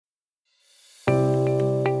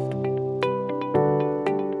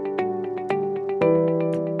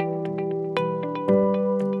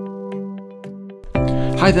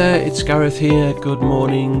Hi there, it's Gareth here. Good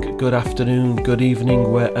morning, good afternoon, good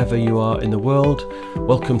evening, wherever you are in the world.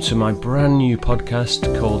 Welcome to my brand new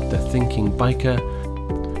podcast called The Thinking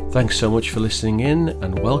Biker. Thanks so much for listening in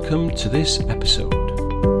and welcome to this episode.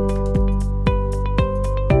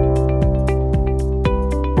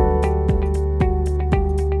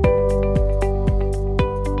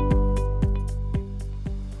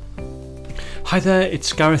 Hi there,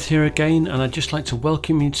 it's Gareth here again, and I'd just like to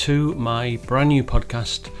welcome you to my brand new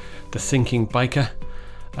podcast, The Thinking Biker.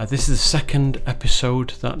 This is the second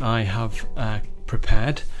episode that I have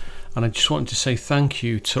prepared, and I just wanted to say thank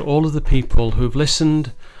you to all of the people who have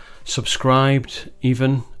listened, subscribed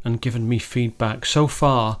even, and given me feedback. So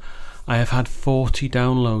far, I have had 40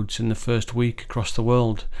 downloads in the first week across the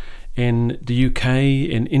world, in the UK,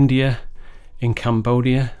 in India, in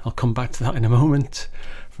Cambodia. I'll come back to that in a moment.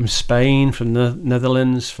 From Spain, from the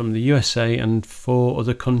Netherlands, from the USA, and 4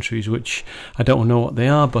 other countries, which I don't know what they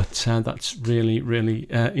are, but that's really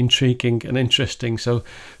intriguing and interesting. So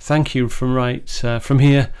thank you from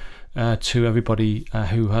here to everybody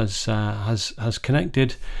who has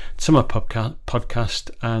connected to my podcast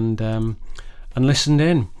and listened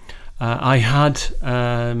in. I had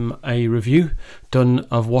a review done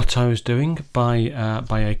of what I was doing by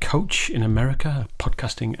a coach in America, a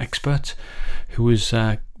podcasting expert, who was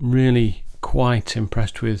really quite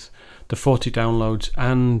impressed with the 40 downloads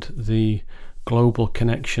and the global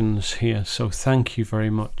connections here. So thank you very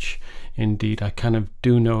much indeed. I kind of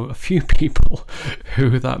do know a few people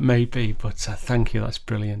who that may be, but thank you, that's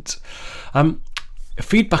brilliant.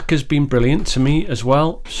 Feedback has been brilliant to me as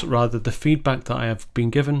well. So rather, the feedback that I have been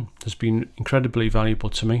given has been incredibly valuable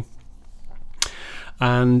to me,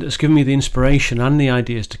 and it's given me the inspiration and the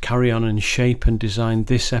ideas to carry on and shape and design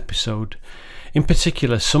this episode. In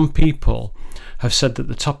particular, some people have said that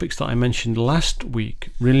the topics that I mentioned last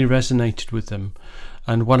week really resonated with them,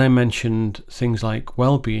 and when I mentioned things like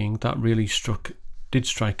well-being, that really did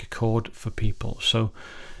strike a chord for people. So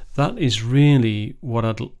that is really what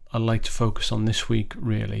I'd like to focus on this week,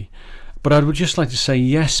 really. But I would just like to say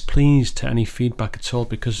yes, please, to any feedback at all,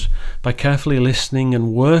 because by carefully listening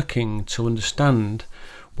and working to understand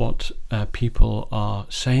what people are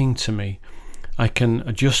saying to me, I can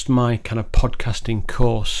adjust my kind of podcasting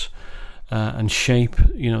course and shape,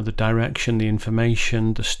 the direction, the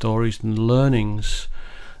information, the stories and the learnings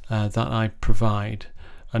that I provide.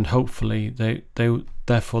 And hopefully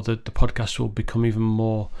therefore the podcast will become even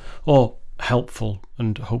more helpful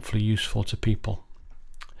and hopefully useful to people.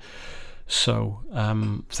 So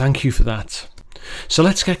thank you for that. So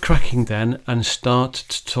let's get cracking then and start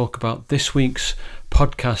to talk about this week's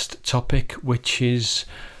podcast topic, which is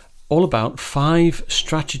all about 5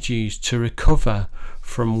 strategies to recover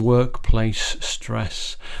from workplace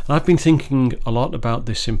stress. And I've been thinking a lot about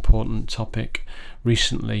this important topic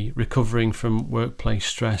recently, recovering from workplace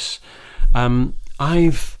stress.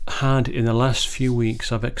 I've had, in the last few weeks,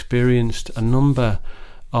 I've experienced a number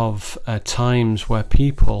of times where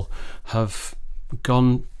people have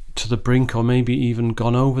gone to the brink, or maybe even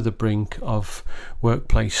gone over the brink of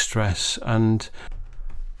workplace stress, and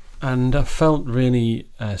I felt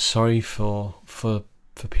really sorry for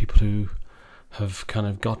people who have kind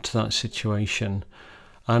of got to that situation.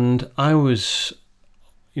 And I was,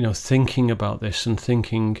 thinking about this and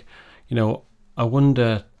thinking, I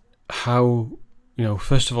wonder how,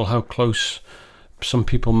 first of all, how close some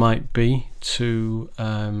people might be to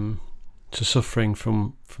suffering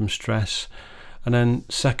from stress. And then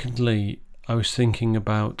secondly, I was thinking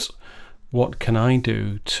about what can I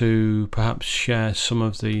do to perhaps share some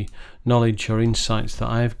of the knowledge or insights that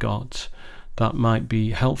I've got that might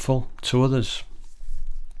be helpful to others.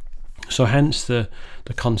 So hence the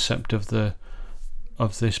concept of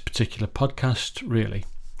this particular podcast, really.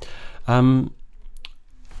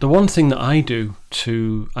 The one thing that I do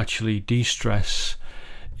to actually de-stress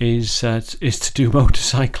is to do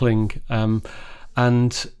motorcycling,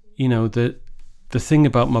 and the thing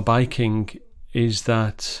about my biking is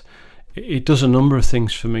that it does a number of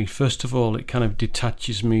things for me. First of all, it kind of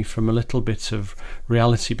detaches me from a little bit of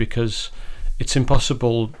reality, because it's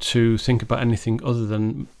impossible to think about anything other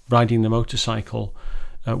than riding the motorcycle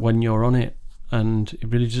when you're on it. And it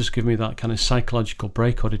really does give me that kind of psychological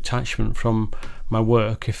break or detachment from my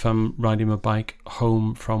work if I'm riding my bike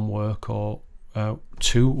home from work or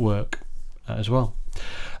to work as well.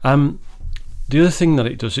 The other thing that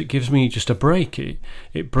it does, it gives me just a break.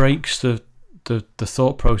 It breaks the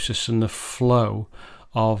thought process and the flow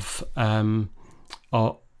of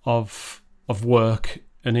work,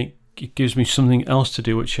 and it gives me something else to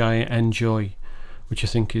do which I enjoy, which I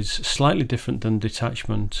think is slightly different than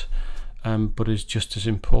detachment, but is just as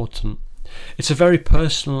important. It's a very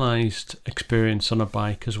personalised experience on a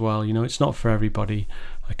bike as well. You know, it's not for everybody.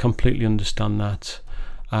 I completely understand that,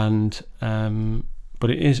 and but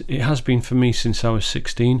it has been for me since I was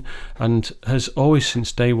 16, and has always,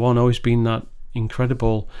 since day one, always been that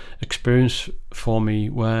incredible experience for me,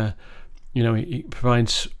 where, you know, it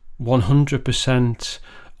provides 100%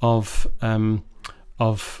 of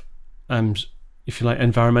if you like,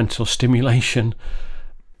 environmental stimulation,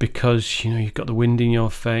 because, you know, you've got the wind in your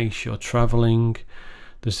face, you're travelling,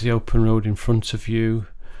 there's the open road in front of you.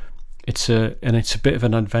 It's a bit of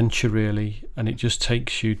an adventure, really, and it just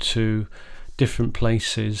takes you to different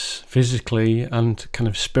places physically and kind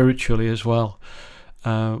of spiritually as well,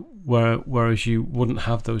 whereas you wouldn't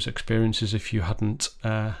have those experiences if you hadn't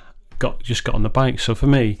got on the bike. So for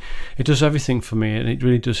me, it does everything for me, and it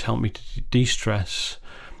really does help me to de-stress,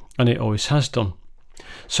 and it always has done.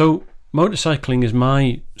 So motorcycling is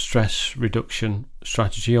my stress reduction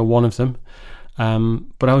strategy, or one of them,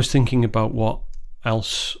 but I was thinking about what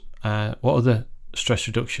other stress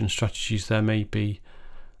reduction strategies there may be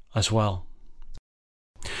as well,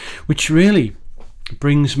 which really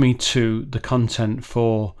brings me to the content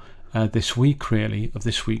for this week, really, of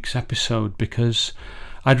this week's episode, because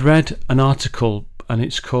I'd read an article, and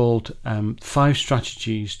it's called 5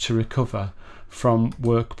 Strategies to Recover from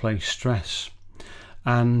Workplace Stress,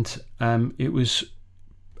 and it was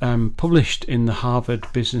published in the Harvard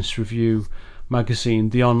Business Review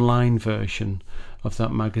magazine, the online version of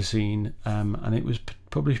that magazine, and it was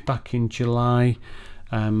published back in July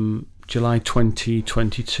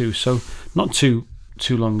 2022, so not too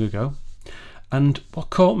long ago. And what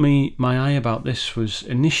caught my eye about this was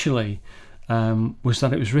initially was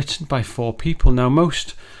that it was written by 4 people. Now,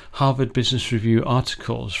 most Harvard Business Review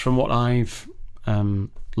articles, from what I've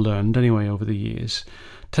learned anyway over the years,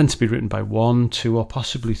 tend to be written by 1, 2, or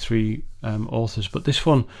possibly 3 authors, but this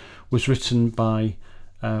one was written by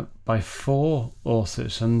 4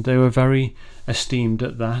 authors, and they were very esteemed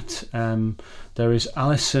at that. There is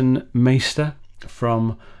Alison Meister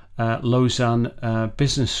from Lausanne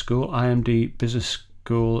Business School, IMD Business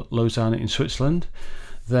School, Lausanne in Switzerland.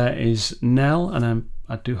 There is Nell, and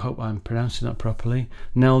I do hope I'm pronouncing that properly,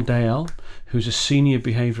 Nell Dale, who's a senior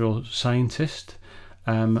behavioural scientist,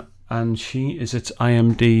 and she is at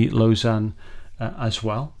IMD Lausanne as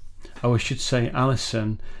well. Oh, I should say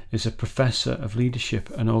Alison is a professor of leadership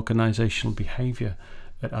and organisational behaviour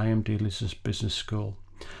at IMD Business School.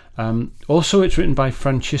 Also, it's written by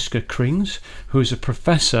Franziska Krings, who is a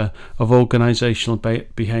professor of organisational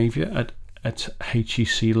behaviour at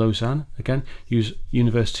HEC Lausanne, again,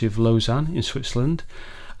 University of Lausanne in Switzerland.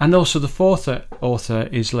 And also the 4th author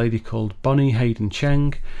is a lady called Bonnie Hayden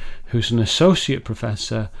Cheng, who's an associate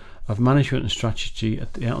professor of management and strategy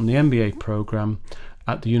on the MBA programme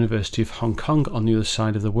at the University of Hong Kong, on the other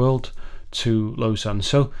side of the world to Lausanne.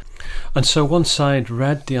 So once I'd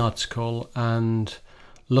read the article and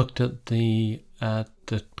looked at the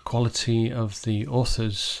quality of the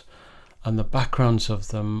authors and the backgrounds of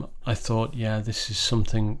them, I thought, yeah, this is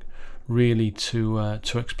something really to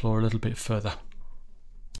explore a little bit further.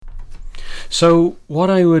 So what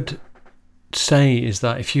I would say is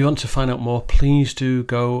that if you want to find out more, please do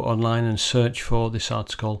go online and search for this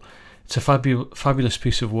article. It's a fabulous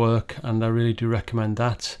piece of work, and I really do recommend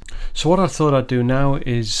that. So what I thought I'd do now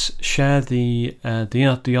is share the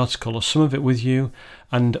article, or some of it, with you,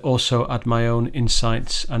 and also add my own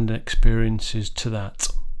insights and experiences to that.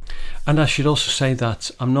 And I should also say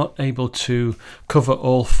that I'm not able to cover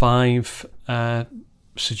all 5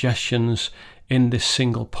 suggestions in this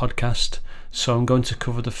single podcast, so I'm going to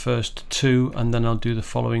cover the first 2, and then I'll do the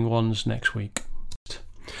following ones next week.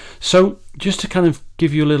 So just to kind of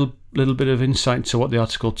give you a little bit of insight to what the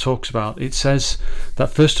article talks about, it says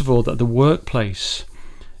that, first of all, that the workplace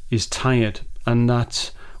is tired, and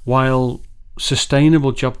that while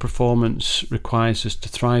sustainable job performance requires us to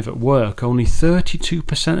thrive at work, only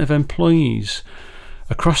 32% of employees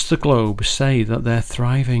across the globe say that they're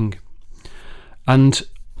thriving. And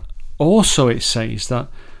also it says that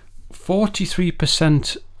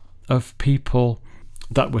 43% of people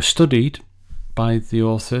that were studied by the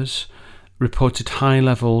authors reported high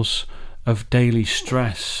levels of daily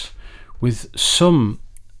stress, with some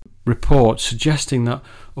reports suggesting that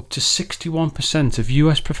up to 61% of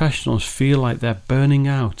US professionals feel like they're burning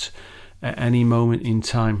out at any moment in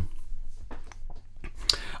time,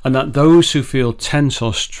 and that those who feel tense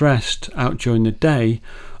or stressed out during the day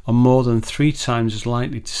are more than 3 times as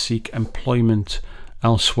likely to seek employment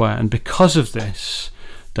elsewhere. And because of this,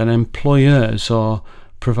 then employers are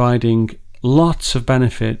providing lots of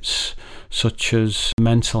benefits, such as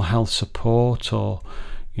mental health support, or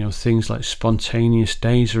things like spontaneous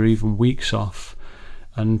days or even weeks off,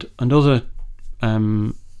 and other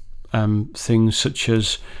things such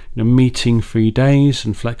as meeting-free days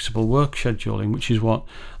and flexible work scheduling, which is what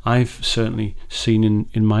I've certainly seen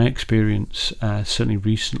in my experience, certainly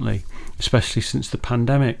recently, especially since the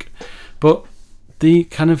pandemic. But the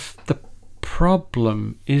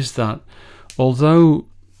problem is that although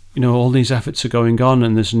all these efforts are going on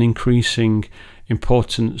and there's an increasing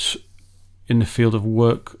importance in the field of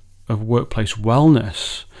workplace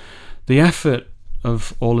wellness, the effort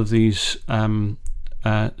of all of these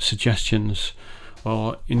suggestions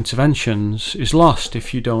or interventions is lost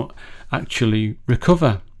if you don't actually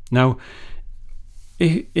recover. Now,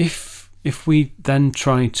 if we then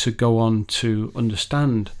try to go on to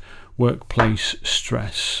understand workplace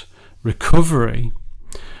stress recovery,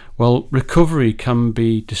 well, recovery can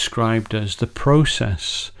be described as the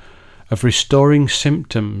process of restoring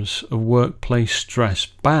symptoms of workplace stress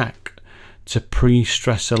back to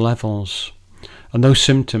pre-stressor levels. And those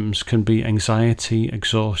symptoms can be anxiety,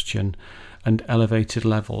 exhaustion, and elevated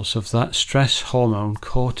levels of that stress hormone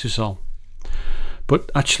cortisol.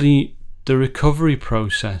 But actually, the recovery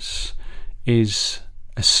process is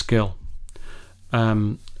a skill.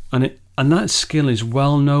 And that skill is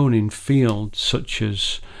well known in fields such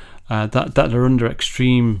as that are under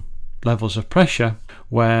extreme levels of pressure,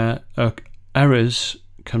 where errors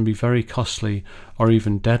can be very costly or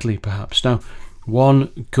even deadly, perhaps. Now,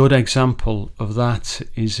 one good example of that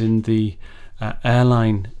is in the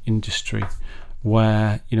airline industry,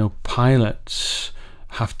 where pilots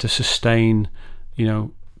have to sustain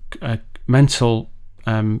mental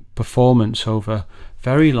performance over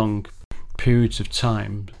very long periods of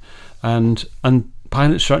time, and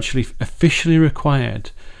pilots are actually officially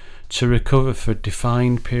required to recover for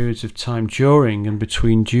defined periods of time during and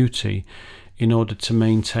between duty in order to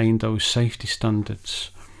maintain those safety standards.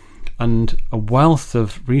 And a wealth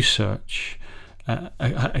of research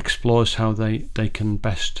explores how they can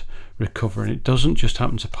best recover. And it doesn't just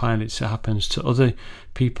happen to pilots, it happens to other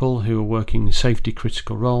people who are working in safety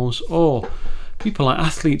critical roles, or people like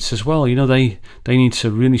athletes as well. They need to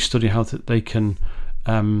really study how that they can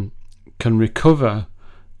recover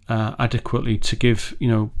adequately to give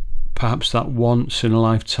perhaps that once in a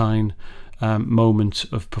lifetime moment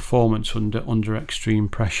of performance under extreme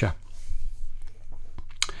pressure.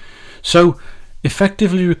 So,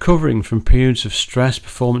 effectively recovering from periods of stress,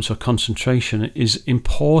 performance or concentration is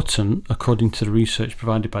important, according to the research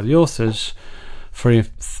provided by the authors, for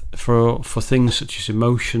things such as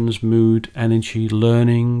emotions, mood, energy,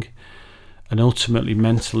 learning, and ultimately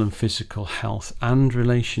mental and physical health and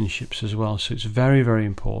relationships as well. So it's very, very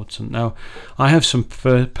important. Now, I have some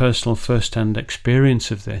personal first-hand experience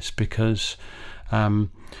of this because one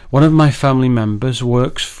of my family members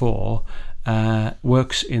works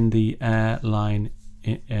in the airline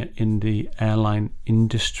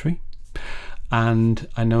industry, and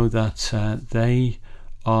I know that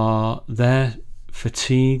their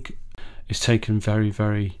fatigue is taken very,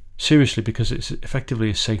 very seriously because it's effectively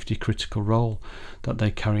a safety critical role that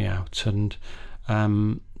they carry out, and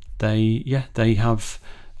they have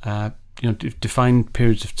defined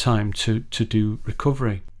periods of time to do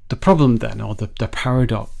recovery. The problem then, or the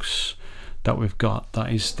paradox that we've got,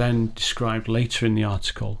 that is then described later in the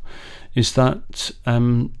article, is that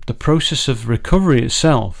the process of recovery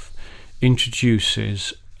itself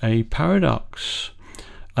introduces a paradox,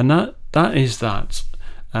 and that is that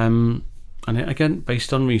and again,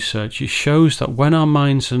 based on research, it shows that when our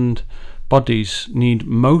minds and bodies need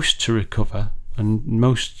most to recover and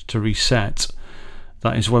most to reset,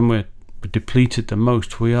 that is when we're depleted the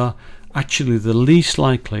most, we are actually the least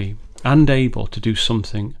likely and able to do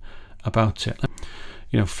something about it.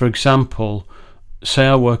 For example, say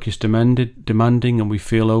our work is demanding and we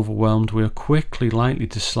feel overwhelmed, we are quickly likely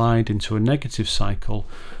to slide into a negative cycle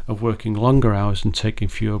of working longer hours and taking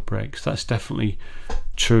fewer breaks. That's definitely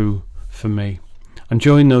true for me. And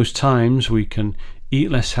during those times, we can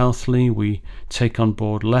eat less healthily, we take on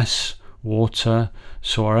board less water,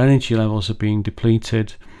 so our energy levels are being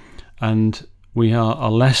depleted, and we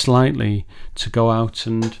are less likely to go out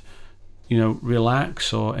and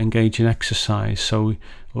relax or engage in exercise, so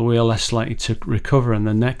we are less likely to recover, and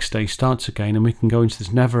the next day starts again, and we can go into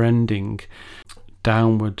this never-ending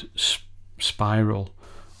downward spiral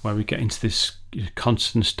where we get into this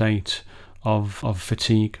constant state of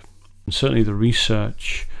fatigue. And certainly the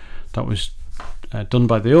research that was done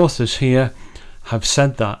by the authors here have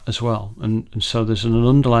said that as well, and so there's an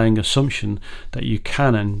underlying assumption that you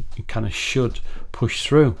can and you kind of should push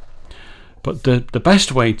through. But the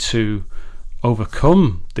best way to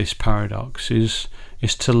overcome this paradox is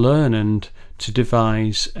to learn and to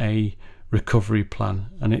devise a recovery plan.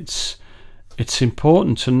 And it's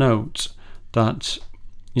important to note that,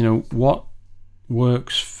 what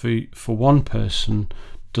works for one person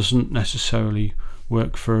doesn't necessarily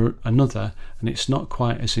work for another, and it's not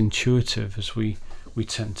quite as intuitive as we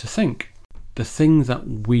tend to think. The thing that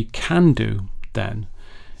we can do then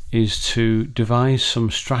is to devise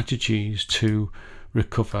some strategies to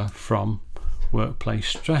recover from workplace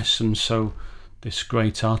stress. And so this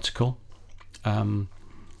great article,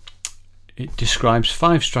 it describes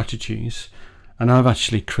 5 strategies, and I've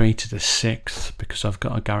actually created a 6th because I've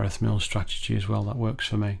got a Gareth Mills strategy as well that works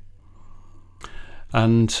for me.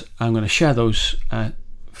 And I'm going to share those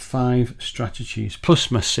 5 strategies plus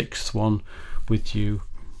my 6th one with you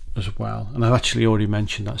as well. And I've actually already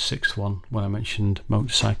mentioned that 6th one when I mentioned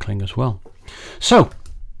motorcycling as well. So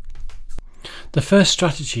the first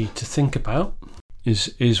strategy to think about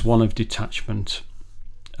is one of detachment.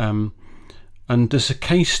 And there's a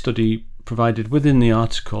case study provided within the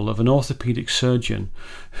article of an orthopedic surgeon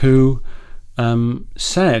who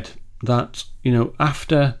said that,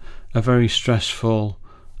 after a very stressful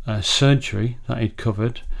surgery that he'd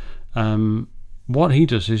covered, what he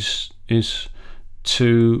does is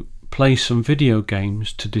to play some video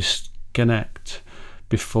games to disconnect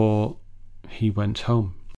before he went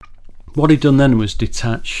home. What he'd done then was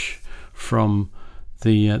detach from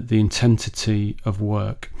the intensity of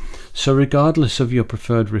work. So regardless of your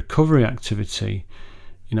preferred recovery activity,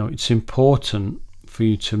 it's important for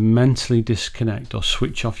you to mentally disconnect or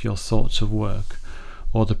switch off your thoughts of work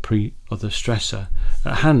or the stressor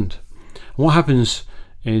at hand. And what happens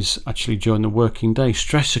is actually during the working day,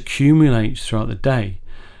 stress accumulates throughout the day,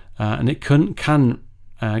 and it can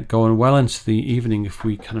go on well into the evening if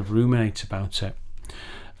we kind of ruminate about it.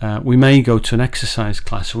 We may go to an exercise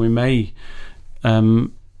class, and we may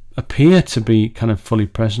appear to be kind of fully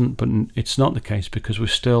present, but it's not the case because we're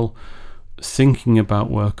still thinking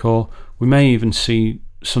about work, or we may even see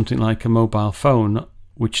something like a mobile phone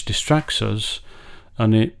which distracts us,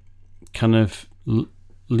 and it kind of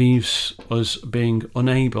leaves us being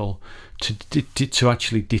unable to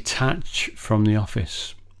actually detach from the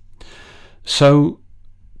office. So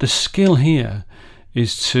the skill here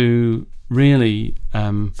is to really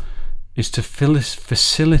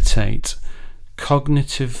facilitate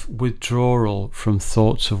cognitive withdrawal from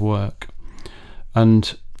thoughts of work,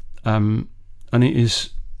 and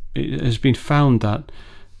it has been found that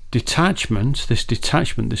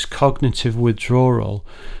this cognitive withdrawal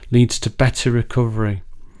leads to better recovery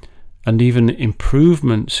and even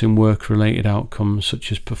improvements in work-related outcomes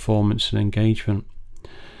such as performance and engagement.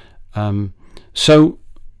 So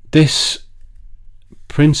this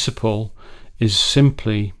principle is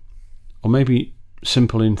simply, or maybe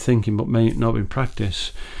simple in thinking but may not in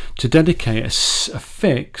practice, to dedicate a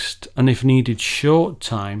fixed and if needed short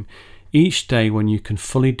time each day when you can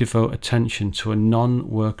fully devote attention to a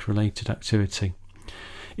non-work related activity.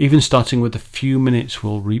 Even starting with a few minutes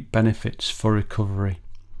will reap benefits for recovery.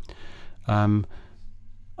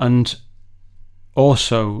 And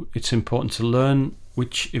also it's important to learn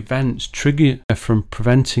which events trigger from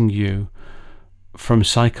preventing you from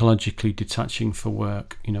psychologically detaching for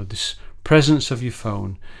work. This presence of your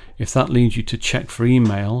phone, if that leads you to check for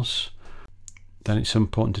emails, then it's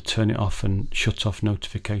important to turn it off and shut off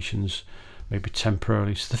notifications, maybe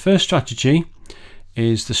temporarily. So the first strategy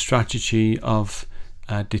is the strategy of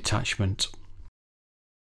detachment.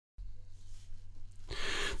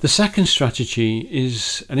 The second strategy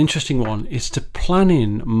is an interesting one. It's to plan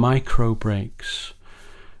in micro breaks.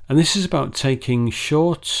 And this is about taking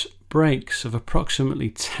short breaks of approximately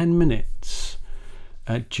 10 minutes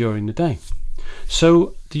during the day.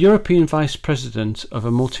 So the European Vice President of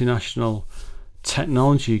a multinational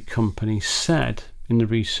technology company said in the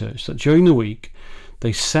research that during the week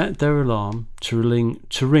they set their alarm to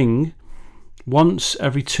ring once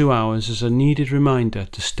every 2 hours as a needed reminder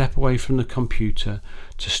to step away from the computer,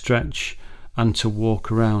 to stretch and to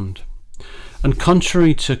walk around. And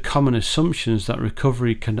contrary to common assumptions that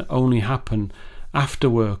recovery can only happen after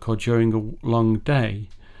work or during a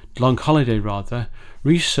long holiday,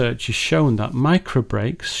 research has shown that micro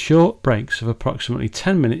breaks, short breaks of approximately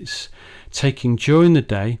 10 minutes taken during the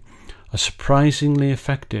day, are surprisingly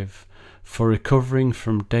effective for recovering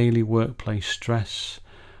from daily workplace stress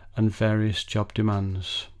and various job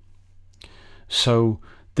demands. So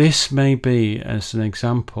this may be, as an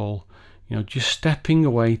example, just stepping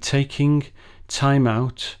away, taking time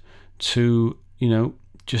out to,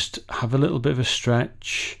 just have a little bit of a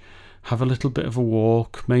stretch, have a little bit of a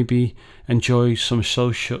walk, maybe enjoy some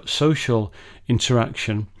social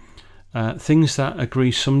interaction, things that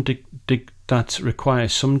require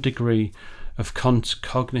some degree of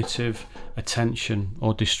cognitive attention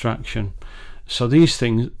or distraction. So these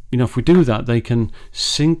things, if we do that, they can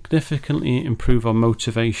significantly improve our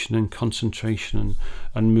motivation and concentration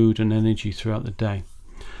and mood and energy throughout the day.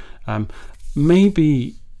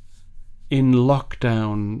 Maybe in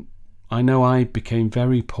lockdown, I know I became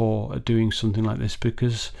very poor at doing something like this,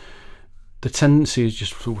 because the tendency is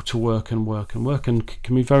just to work, and it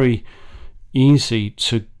can be very easy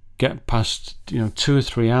to get past 2 or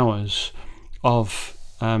 3 hours of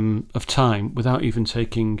time without even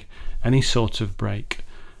taking any sort of break.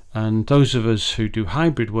 And those of us who do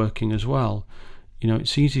hybrid working as well,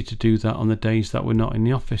 it's easy to do that on the days that we're not in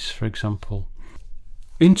the office, for example.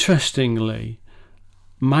 Interestingly,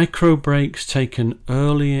 micro breaks taken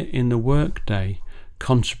earlier in the workday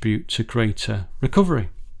contribute to greater recovery.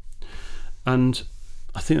 And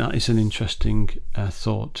I think that is an interesting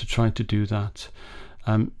thought, to try to do that.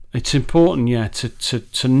 It's important,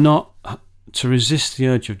 to resist the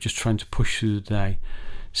urge of just trying to push through the day,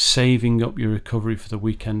 saving up your recovery for the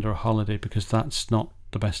weekend or a holiday, because that's not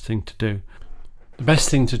the best thing to do. The best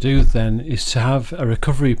thing to do then is to have a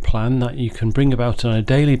recovery plan that you can bring about on a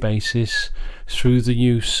daily basis through the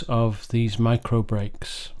use of these micro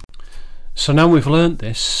breaks. So now we've learnt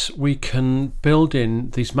this, we can build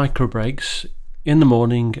in these micro breaks in the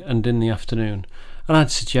morning and in the afternoon. And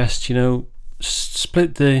I'd suggest,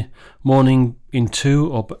 split the morning in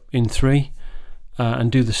 2 or in 3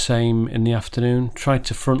 and do the same in the afternoon. Try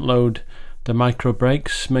to front load the micro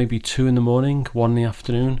breaks, maybe 2 in the morning, 1 in the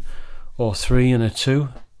afternoon, or 3 and a 2,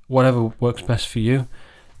 whatever works best for you.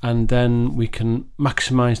 And then we can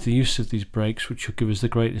maximise the use of these breaks, which will give us the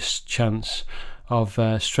greatest chance of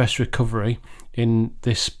stress recovery in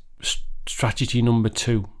this strategy number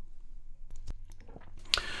 2.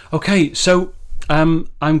 Okay, so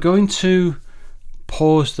I'm going to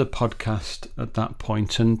pause the podcast at that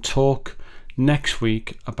point and talk next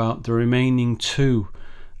week about the remaining 2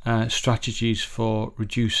 strategies for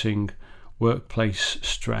reducing workplace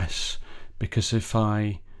stress, because if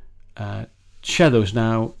I share those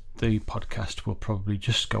now, the podcast will probably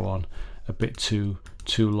just go on a bit too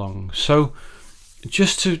long. So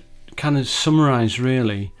just to kind of summarize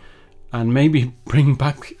really, and maybe bring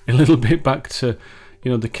back a little bit back to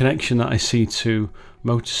the connection that I see to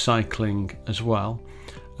motorcycling as well.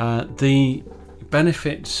 The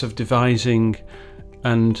benefits of devising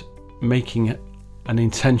and making an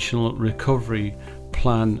intentional recovery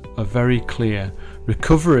plan are very clear.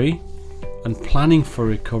 Recovery and planning for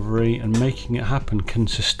recovery and making it happen can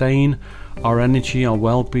sustain our energy, our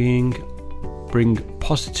well-being, bring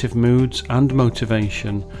positive moods and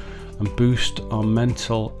motivation, and boost our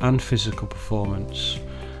mental and physical performance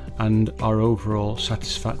and our overall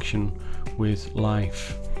satisfaction with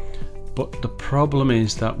life. But the problem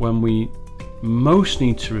is that when we most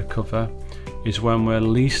need to recover is when we're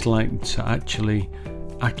least likely to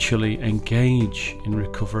actually engage in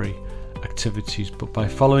recovery activities. But by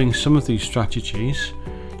following some of these strategies,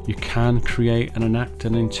 you can create and enact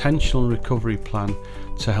an intentional recovery plan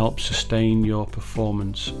to help sustain your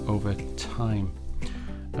performance over time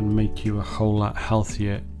and make you a whole lot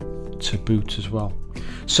healthier to boot as well.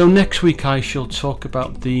 So next week I shall talk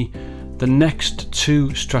about the next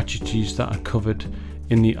 2 strategies that are covered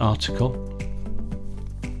in the article,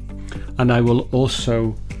 and I will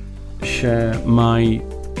also share my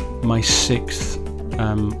 6th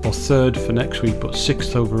or 3rd for next week, but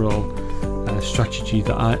 6th overall strategy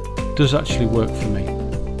that does actually work for me.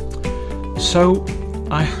 So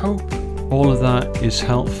I hope all of that is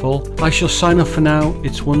helpful. I shall sign off for now.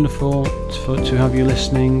 It's wonderful to have you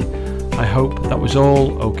listening. I hope that was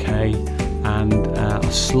all okay, and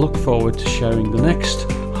I'll look forward to sharing the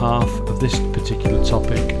next half of this particular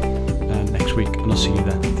topic next week, and I'll see you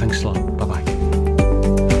then. Thanks a lot. Bye bye.